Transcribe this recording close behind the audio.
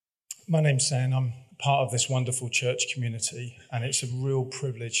My name's Sam. I'm part of this wonderful church community, and it's a real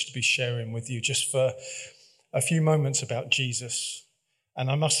privilege to be sharing with you just for a few moments about Jesus.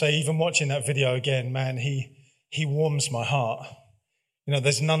 And I must say, even watching that video again, man, he warms my heart. You know,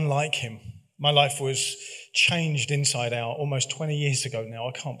 there's none like him. My life was changed inside out almost 20 years ago now.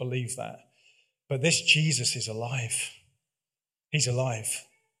 I can't believe that. But this Jesus is alive. He's alive.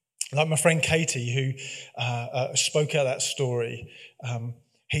 Like my friend Katie, who spoke out that story,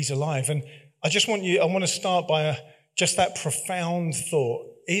 he's alive. And I want to start by just that profound thought.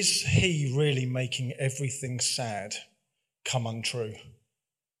 Is he really making everything sad come untrue?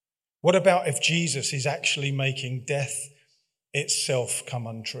 What about if Jesus is actually making death itself come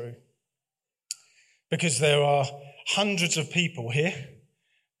untrue? Because there are hundreds of people here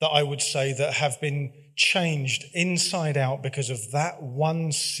that I would say that have been changed inside out because of that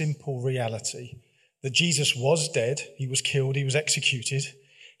one simple reality, that Jesus was dead, he was killed, he was executed,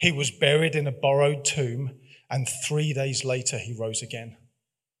 he was buried in a borrowed tomb, and 3 days later he rose again.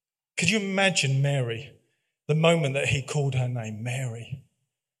 Could you imagine Mary, the moment that he called her name, Mary?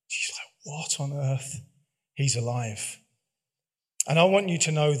 She's like, what on earth? He's alive. And I want you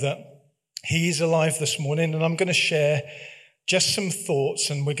to know that he is alive this morning, and I'm going to share just some thoughts,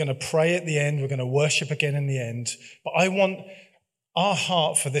 and we're going to pray at the end. We're going to worship again in the end. But I want our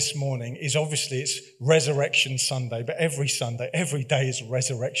heart for this morning is obviously it's Resurrection Sunday, but every Sunday, every day is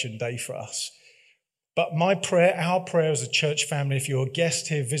Resurrection Day for us. But my prayer, our prayer as a church family, if you're a guest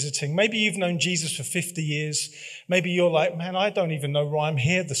here visiting, maybe you've known Jesus for 50 years, maybe you're like, man, I don't even know why I'm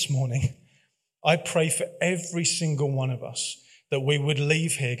here this morning. I pray for every single one of us that we would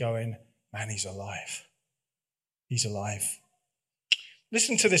leave here going, man, he's alive. He's alive.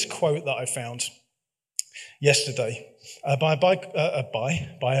 Listen to this quote that I found yesterday by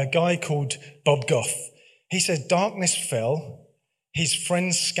a guy called Bob Goff. He said, darkness fell, his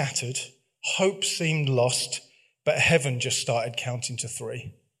friends scattered, hope seemed lost, but heaven just started counting to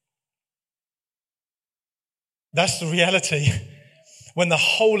 3. That's the reality. When the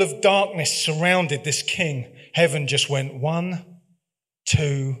whole of darkness surrounded this king, heaven just went 1,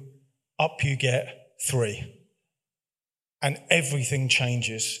 2, up you get 3. And everything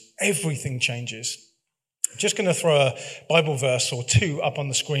changes. Everything changes. I'm just going to throw a Bible verse or 2 up on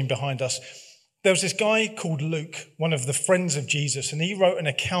the screen behind us. There was this guy called Luke, one of the friends of Jesus, and he wrote an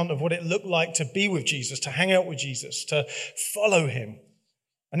account of what it looked like to be with Jesus, to hang out with Jesus, to follow him.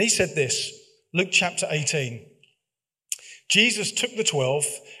 And he said this, Luke chapter 18. Jesus took the 12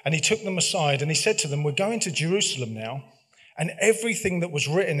 and he took them aside and he said to them, we're going to Jerusalem now, and everything that was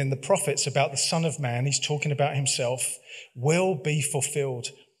written in the prophets about the Son of Man, he's talking about himself, will be fulfilled.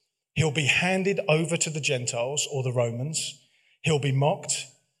 He'll be handed over to the Gentiles or the Romans. He'll be mocked.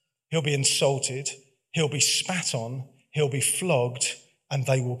 He'll be insulted. He'll be spat on. He'll be flogged, and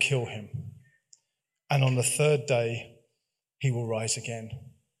they will kill him. And on the 3rd day, he will rise again.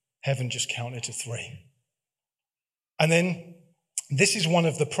 Heaven just counted to 3. And then this is one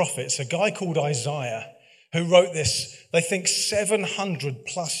of the prophets, a guy called Isaiah, who wrote this, they think 700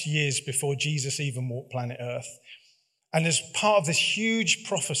 plus years before Jesus even walked planet Earth. And as part of this huge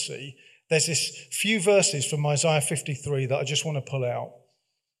prophecy, there's this few verses from Isaiah 53 that I just want to pull out.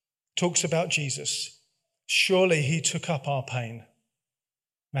 Talks about Jesus. Surely he took up our pain.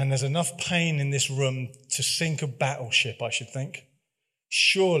 Man, there's enough pain in this room to sink a battleship, I should think.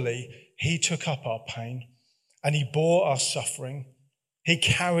 Surely he took up our pain and he bore our suffering. He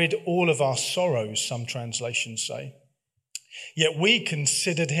carried all of our sorrows, some translations say. Yet we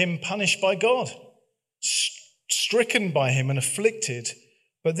considered him punished by God, stricken by him and afflicted.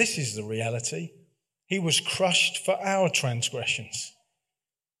 But this is the reality. He was crushed for our transgressions.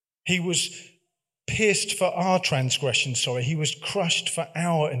 He was pierced for our transgressions, He was crushed for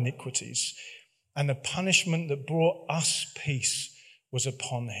our iniquities. And the punishment that brought us peace was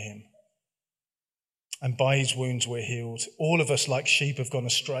upon him. And by his wounds we're healed. All of us like sheep have gone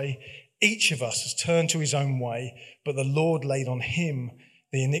astray. Each of us has turned to his own way, but the Lord laid on him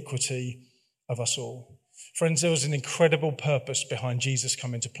the iniquity of us all. Friends, there was an incredible purpose behind Jesus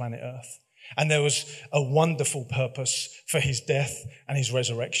coming to planet Earth. And there was a wonderful purpose for his death and his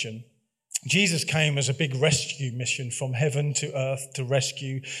resurrection. Jesus came as a big rescue mission from heaven to earth to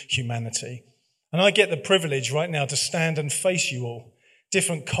rescue humanity. And I get the privilege right now to stand and face you all.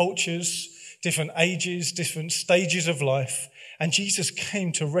 Different cultures, different ages, different stages of life. And Jesus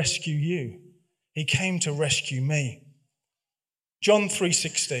came to rescue you. He came to rescue me. John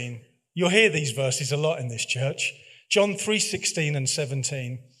 3:16. You'll hear these verses a lot in this church. John 3:16 and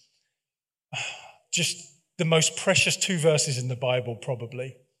 17. Just the most precious 2 verses in the Bible, probably.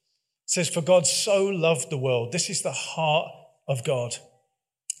 It says, for God so loved the world. This is the heart of God.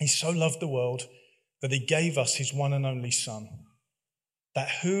 He so loved the world that he gave us his one and only Son, that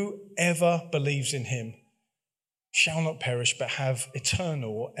whoever believes in him shall not perish but have eternal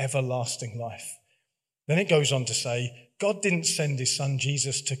or everlasting life. Then it goes on to say, God didn't send his Son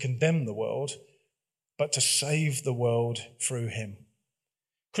Jesus to condemn the world, but to save the world through him.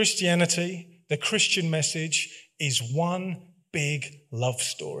 Christianity, the Christian message, is one big love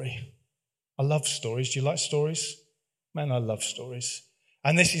story. I love stories. Do you like stories? Man, I love stories.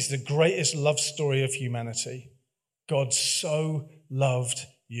 And this is the greatest love story of humanity. God so loved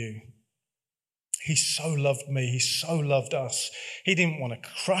you. He so loved me. He so loved us. He didn't want to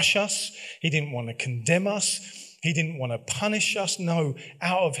crush us. He didn't want to condemn us. He didn't want to punish us. No,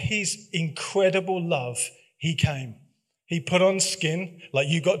 out of his incredible love, he came. He put on skin, like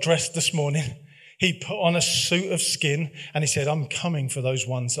you got dressed this morning. He put on a suit of skin and he said, I'm coming for those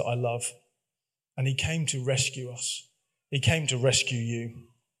ones that I love. And he came to rescue us. He came to rescue you.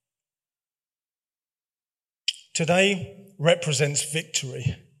 Today represents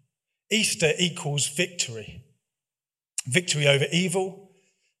victory. Easter equals victory. Victory over evil,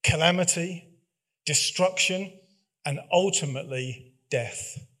 calamity, destruction, and ultimately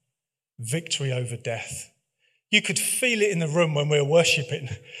death. Victory over death. You could feel it in the room when we were worshipping.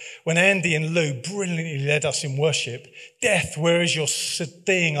 When Andy and Lou brilliantly led us in worship. Death, where is your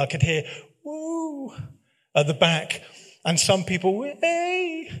sting? I could hear, woo, at the back. And some people,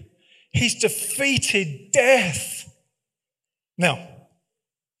 hey, he's defeated death. Now,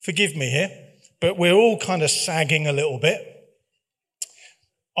 forgive me here, but we're all kind of sagging a little bit.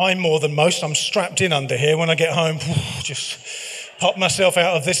 I'm more than most. I'm strapped in under here. When I get home, just pop myself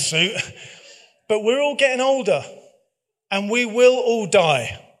out of this suit. But we're all getting older and we will all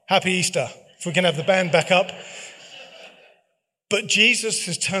die. Happy Easter. If we can have the band back up. But Jesus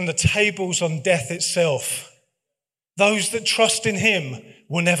has turned the tables on death itself. Those that trust in him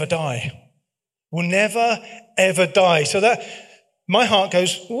will never die. Will never, ever die. So that my heart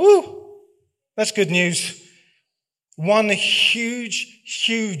goes, woo, that's good news. One huge,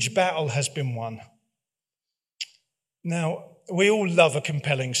 huge battle has been won. Now, we all love a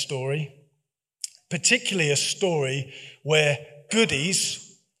compelling story, particularly a story where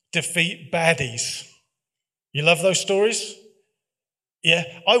goodies defeat baddies. You love those stories? Yeah.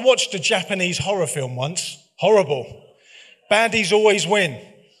 I watched a Japanese horror film once. Horrible. Baddies always win.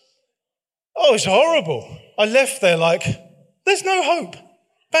 Oh, it's horrible. I left there like, there's no hope.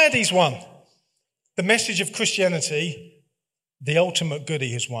 Baddies won. The message of Christianity, the ultimate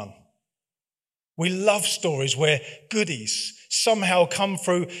goodie has won. We love stories where goodies somehow come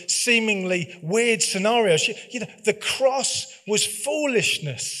through seemingly weird scenarios. You know, the cross was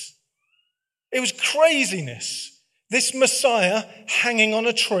foolishness. It was craziness. This Messiah hanging on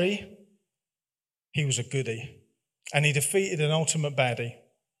a tree, he was a goodie. And he defeated an ultimate baddie.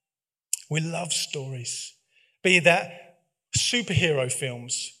 We love stories. Be that superhero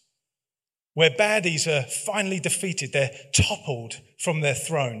films where baddies are finally defeated. They're toppled from their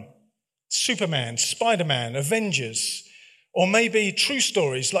throne. Superman, Spider-Man, Avengers. Or maybe true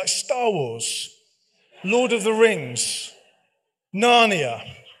stories like Star Wars, Lord of the Rings, Narnia.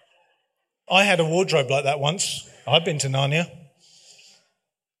 I had a wardrobe like that once. I've been to Narnia.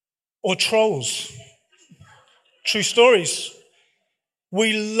 Or Trolls. True stories.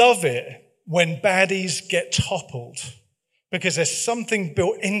 We love it when baddies get toppled because there's something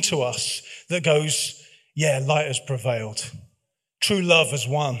built into us that goes, yeah, light has prevailed. True love has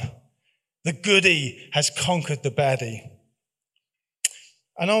won. The goodie has conquered the baddie.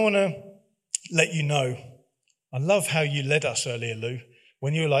 And I want to let you know, I love how you led us earlier, Lou,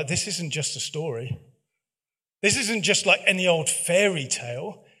 when you were like, this isn't just a story. This isn't just like any old fairy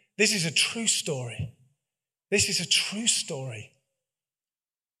tale. This is a true story. This is a true story.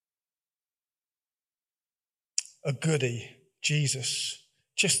 A goodie, Jesus,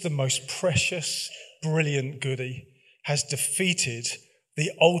 just the most precious, brilliant goodie, has defeated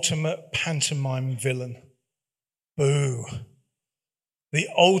the ultimate pantomime villain. Boo. The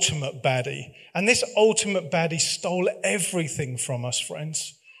ultimate baddie. And this ultimate baddie stole everything from us,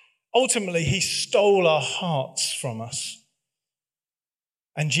 friends. Ultimately, he stole our hearts from us.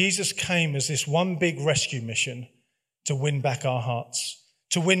 And Jesus came as this one big rescue mission to win back our hearts,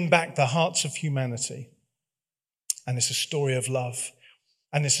 to win back the hearts of humanity. And it's a story of love.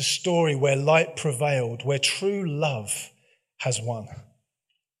 And it's a story where light prevailed, where true love has won.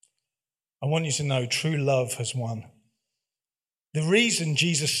 I want you to know true love has won. The reason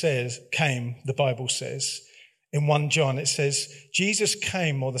Jesus came, the Bible says, in 1 John, it says, Jesus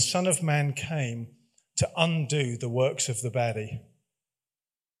came, or the Son of Man came, to undo the works of the baddie.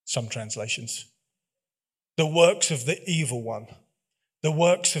 Some translations. The works of the evil one. the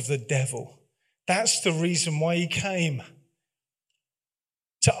works of the devil. That's the reason why he came.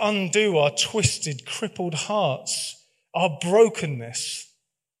 To undo our twisted, crippled hearts, our brokenness.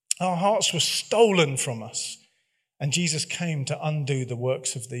 Our hearts were stolen from us. And Jesus came to undo the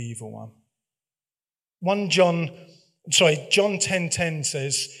works of the evil one. John 10:10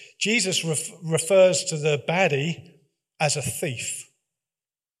 says, Jesus refers to the baddie as a thief.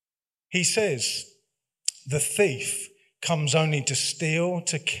 He says, the thief comes only to steal,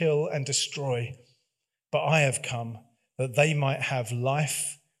 to kill, and destroy. But I have come that they might have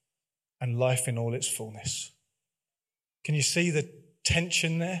life and life in all its fullness. Can you see the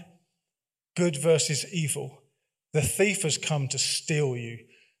tension there? Good versus evil. The thief has come to steal you,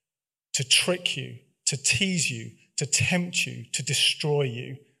 to trick you, to tease you, to tempt you, to destroy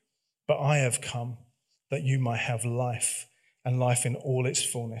you. But I have come that you might have life and life in all its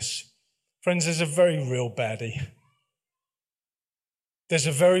fullness. Friends, there's a very real baddie. There's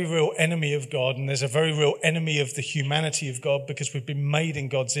a very real enemy of God, and there's a very real enemy of the humanity of God, because we've been made in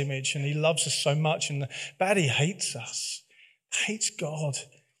God's image and he loves us so much, and the baddie hates us, hates God.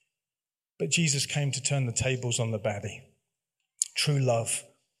 But Jesus came to turn the tables on the baddie. True love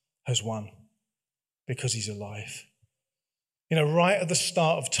has won because he's alive. You know, right at the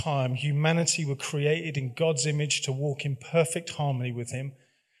start of time, humanity were created in God's image to walk in perfect harmony with him.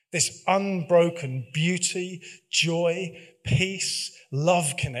 This unbroken beauty, joy, peace,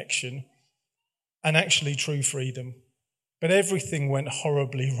 love connection, and actually true freedom. But everything went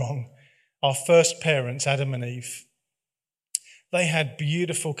horribly wrong. Our first parents, Adam and Eve, they had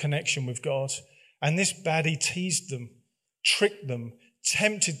beautiful connection with God. And this baddie teased them, tricked them,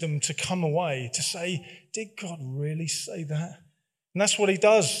 tempted them to come away, to say, did God really say that? And that's what he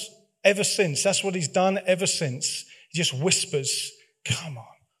does ever since. That's what he's done ever since. He just whispers, come on,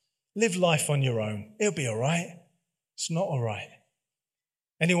 live life on your own. It'll be all right. It's not all right.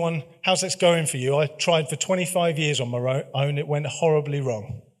 Anyone, how's this going for you? I tried for 25 years on my own. It went horribly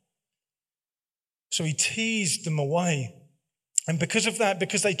wrong. So he teased them away. And because of that,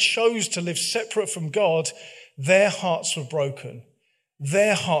 because they chose to live separate from God, their hearts were broken.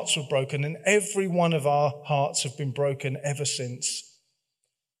 Their hearts were broken, and every one of our hearts have been broken ever since.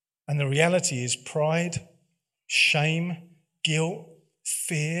 And the reality is pride, shame, guilt,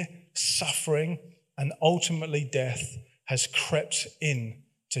 fear, suffering, and ultimately death has crept in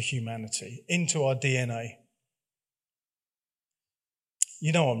to humanity, into our DNA.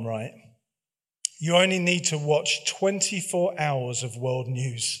 You know I'm right. You only need to watch 24 hours of world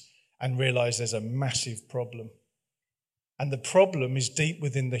news and realize there's a massive problem. And the problem is deep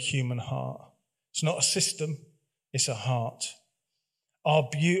within the human heart. It's not a system, it's a heart. Our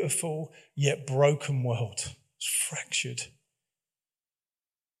beautiful yet broken world is fractured.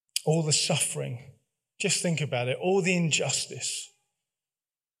 All the suffering, just think about it, all the injustice,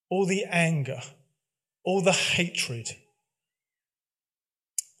 all the anger, all the hatred,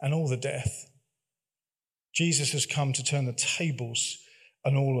 and all the death. Jesus has come to turn the tables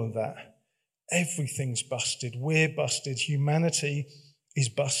on all of that. Everything's busted. We're busted. Humanity is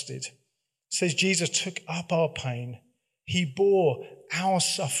busted. It says Jesus took up our pain. He bore our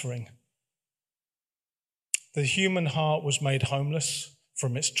suffering. The human heart was made homeless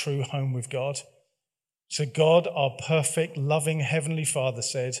from its true home with God. So God, our perfect, loving Heavenly Father,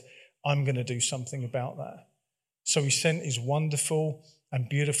 said, I'm going to do something about that. So he sent his wonderful and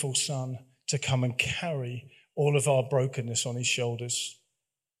beautiful Son to come and carry all of our brokenness on his shoulders.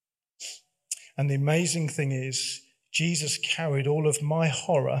 And the amazing thing is, Jesus carried all of my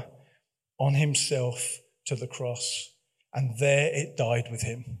horror on himself to the cross. And there it died with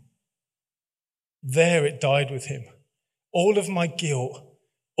him. There it died with him. All of my guilt,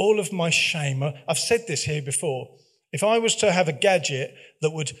 all of my shame. I've said this here before. If I was to have a gadget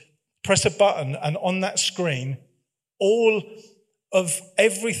that would press a button and on that screen, all of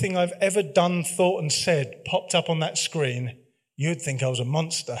everything I've ever done, thought and said popped up on that screen, you'd think I was a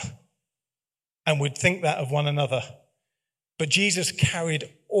monster. And we'd think that of one another. But Jesus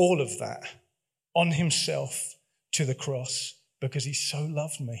carried all of that on himself to the cross because he so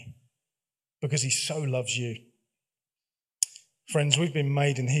loved me, because he so loves you. Friends, we've been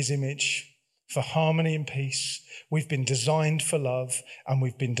made in his image for harmony and peace. We've been designed for love, and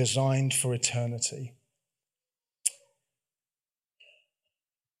we've been designed for eternity.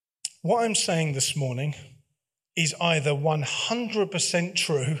 What I'm saying this morning is either 100%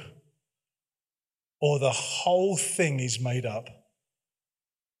 true or the whole thing is made up.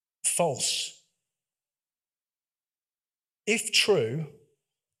 False. If true,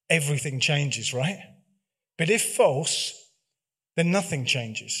 everything changes, right? But if false, then nothing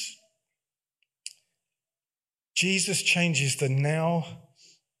changes. Jesus changes the now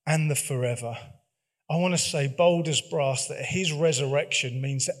and the forever. I want to say bold as brass that his resurrection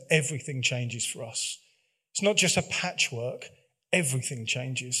means that everything changes for us. It's not just a patchwork, everything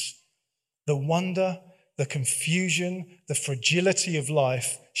changes. The wonder, the confusion, the fragility of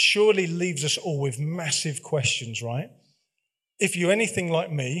life surely leaves us all with massive questions, right? If you're anything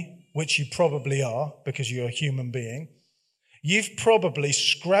like me, which you probably are because you're a human being, you've probably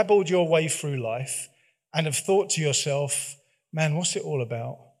scrabbled your way through life and have thought to yourself, man, what's it all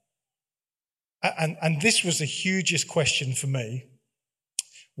about? And this was the hugest question for me.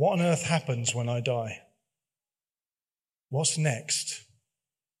 What on earth happens when I die? What's next?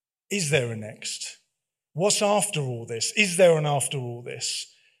 Is there a next? What's after all this? Is there an after all this?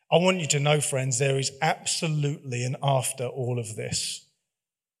 I want you to know, friends, there is absolutely an after all of this.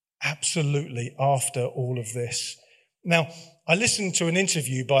 Absolutely after all of this. Now, I listened to an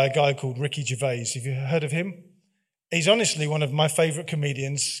interview by a guy called Ricky Gervais. Have you heard of him? He's honestly one of my favorite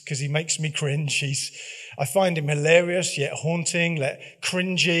comedians because he makes me cringe. I find him hilarious, yet haunting, yet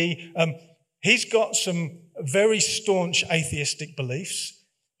cringy. He's got some very staunch atheistic beliefs,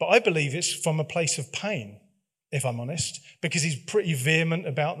 but I believe it's from a place of pain, if I'm honest, because he's pretty vehement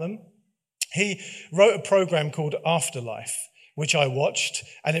about them. He wrote a program called Afterlife, which I watched,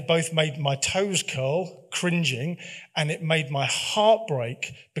 and it both made my toes curl, cringing, and it made my heart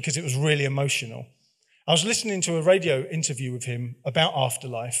break because it was really emotional. I was listening to a radio interview with him about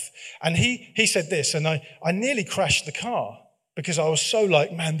afterlife, and he said this, and I nearly crashed the car because I was so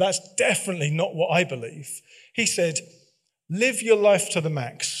like, man, that's definitely not what I believe. He said, live your life to the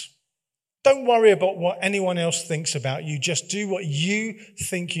max. Don't worry about what anyone else thinks about you. Just do what you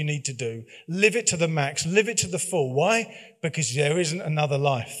think you need to do. Live it to the max. Live it to the full. Why? Because there isn't another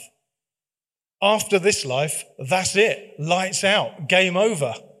life. After this life, that's it. Lights out. Game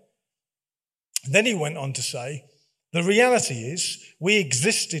over. Then he went on to say, the reality is we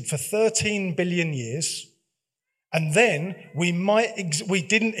existed for 13 billion years, and then we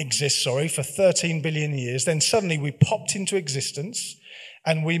didn't exist, for 13 billion years. Then suddenly we popped into existence,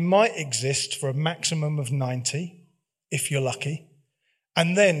 and we might exist for a maximum of 90, if you're lucky.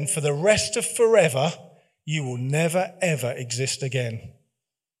 And then for the rest of forever, you will never, ever exist again.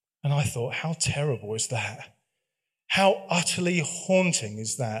 And I thought, how terrible is that? How utterly haunting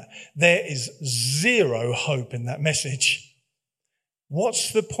is that? There is zero hope in that message.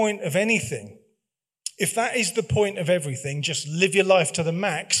 What's the point of anything? If that is the point of everything, just live your life to the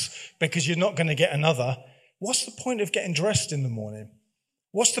max because you're not going to get another. What's the point of getting dressed in the morning?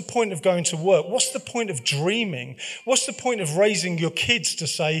 What's the point of going to work? What's the point of dreaming? What's the point of raising your kids to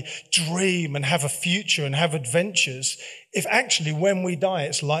say, dream and have a future and have adventures, if actually when we die,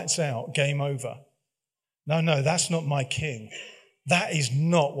 it's lights out, game over? No, that's not my king. That is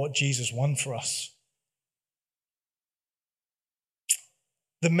not what Jesus won for us.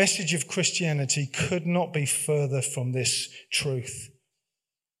 The message of Christianity could not be further from this truth.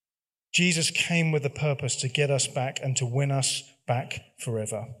 Jesus came with a purpose to get us back and to win us back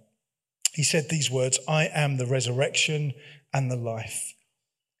forever. He said these words, I am the resurrection and the life.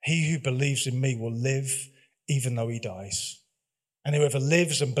 He who believes in me will live even though he dies. And whoever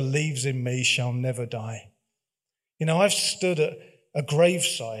lives and believes in me shall never die. You know, I've stood at a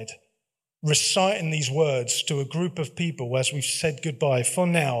graveside reciting these words to a group of people as we've said goodbye for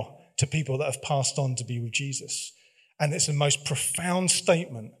now to people that have passed on to be with Jesus. And it's the most profound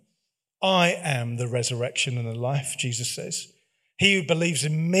statement. I am the resurrection and the life, Jesus says. He who believes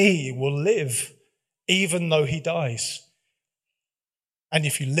in me will live even though he dies. And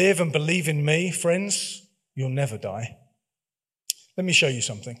if you live and believe in me, friends, you'll never die. Let me show you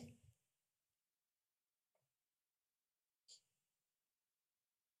something.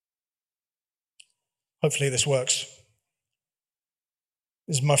 Hopefully this works.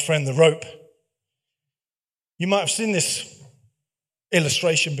 This is my friend, the rope. You might have seen this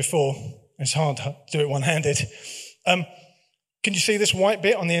illustration before. It's hard to do it one-handed. Can you see this white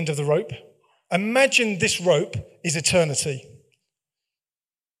bit on the end of the rope? Imagine this rope is eternity.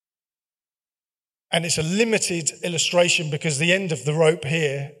 And it's a limited illustration because the end of the rope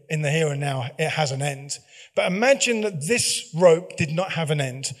here, in the here and now, it has an end. But imagine that this rope did not have an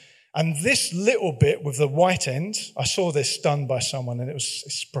end. And this little bit with the white end, I saw this done by someone and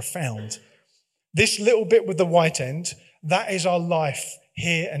it's profound. This little bit with the white end, that is our life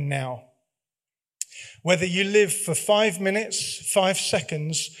here and now. Whether you live for 5 minutes, 5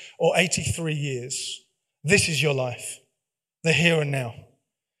 seconds, or 83 years, this is your life, the here and now.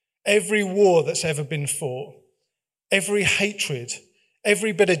 Every war that's ever been fought, every hatred,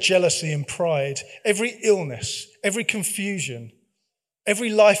 every bit of jealousy and pride, every illness, every confusion, Every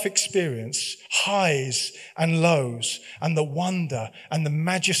life experience, highs and lows, and the wonder and the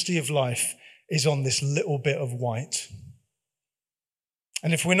majesty of life is on this little bit of white.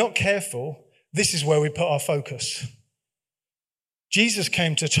 And if we're not careful, this is where we put our focus. Jesus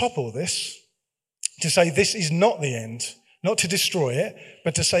came to top all this, to say this is not the end, not to destroy it,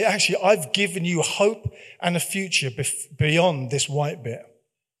 but to say, actually, I've given you hope and a future beyond this white bit.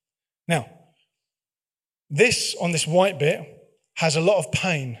 Now, this on this white bit has a lot of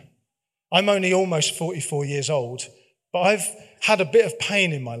pain. I'm only almost 44 years old, but I've had a bit of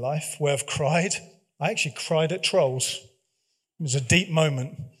pain in my life where I've cried. I actually cried at Trolls. It was a deep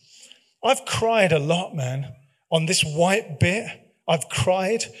moment. I've cried a lot, man, on this white bit. I've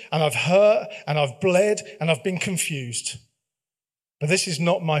cried and I've hurt and I've bled and I've been confused. But this is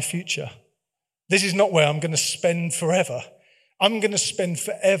not my future. This is not where I'm going to spend forever. I'm going to spend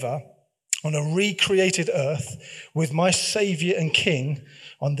forever on a recreated earth with my Savior and King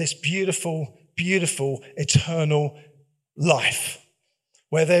on this beautiful, beautiful, eternal life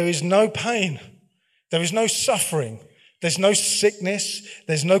where there is no pain, there is no suffering, there's no sickness,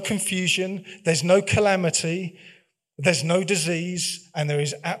 there's no confusion, there's no calamity, there's no disease, and there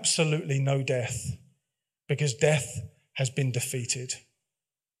is absolutely no death because death has been defeated.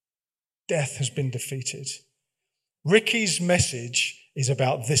 Death has been defeated. Ricky's message is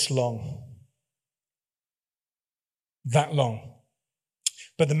about this long. That long.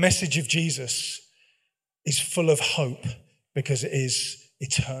 But the message of Jesus is full of hope because it is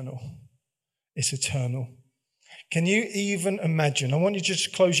eternal. It's eternal. Can you even imagine? I want you to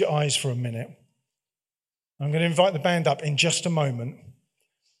just close your eyes for a minute. I'm going to invite the band up in just a moment.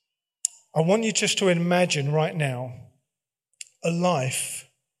 I want you just to imagine right now a life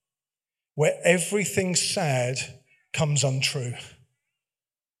where everything sad comes untrue.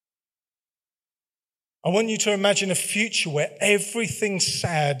 I want you to imagine a future where everything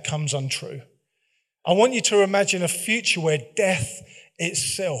sad comes untrue. I want you to imagine a future where death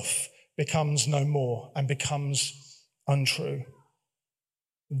itself becomes no more and becomes untrue.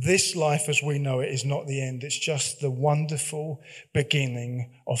 This life as we know it is not the end. It's just the wonderful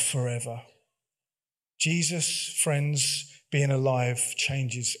beginning of forever. Jesus, friends, being alive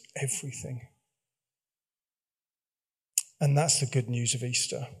changes everything. And that's the good news of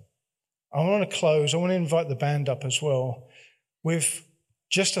Easter. I want to close. I want to invite the band up as well with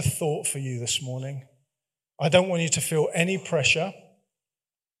just a thought for you this morning. I don't want you to feel any pressure,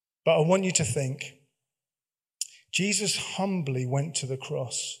 but I want you to think. Jesus humbly went to the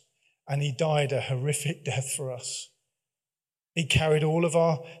cross and he died a horrific death for us. He carried all of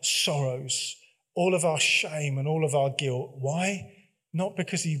our sorrows, all of our shame and all of our guilt. Why? Not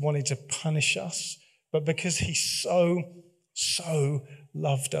because he wanted to punish us, but because he so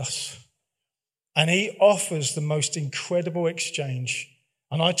loved us. And he offers the most incredible exchange.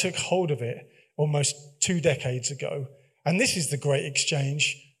 And I took hold of it almost 2 decades ago. And this is the great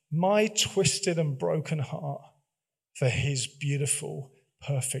exchange. My twisted and broken heart for his beautiful,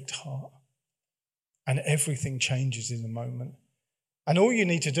 perfect heart. And everything changes in a moment. And all you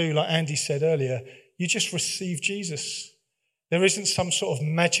need to do, like Andy said earlier, you just receive Jesus. There isn't some sort of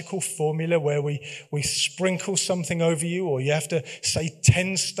magical formula where we sprinkle something over you or you have to say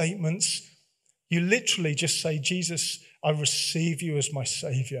 10 statements. You literally just say, Jesus, I receive you as my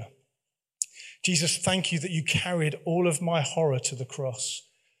Savior. Jesus, thank you that you carried all of my horror to the cross.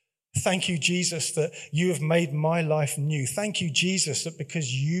 Thank you, Jesus, that you have made my life new. Thank you, Jesus, that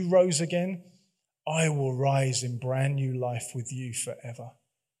because you rose again, I will rise in brand new life with you forever.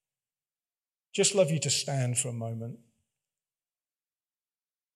 Just love you to stand for a moment.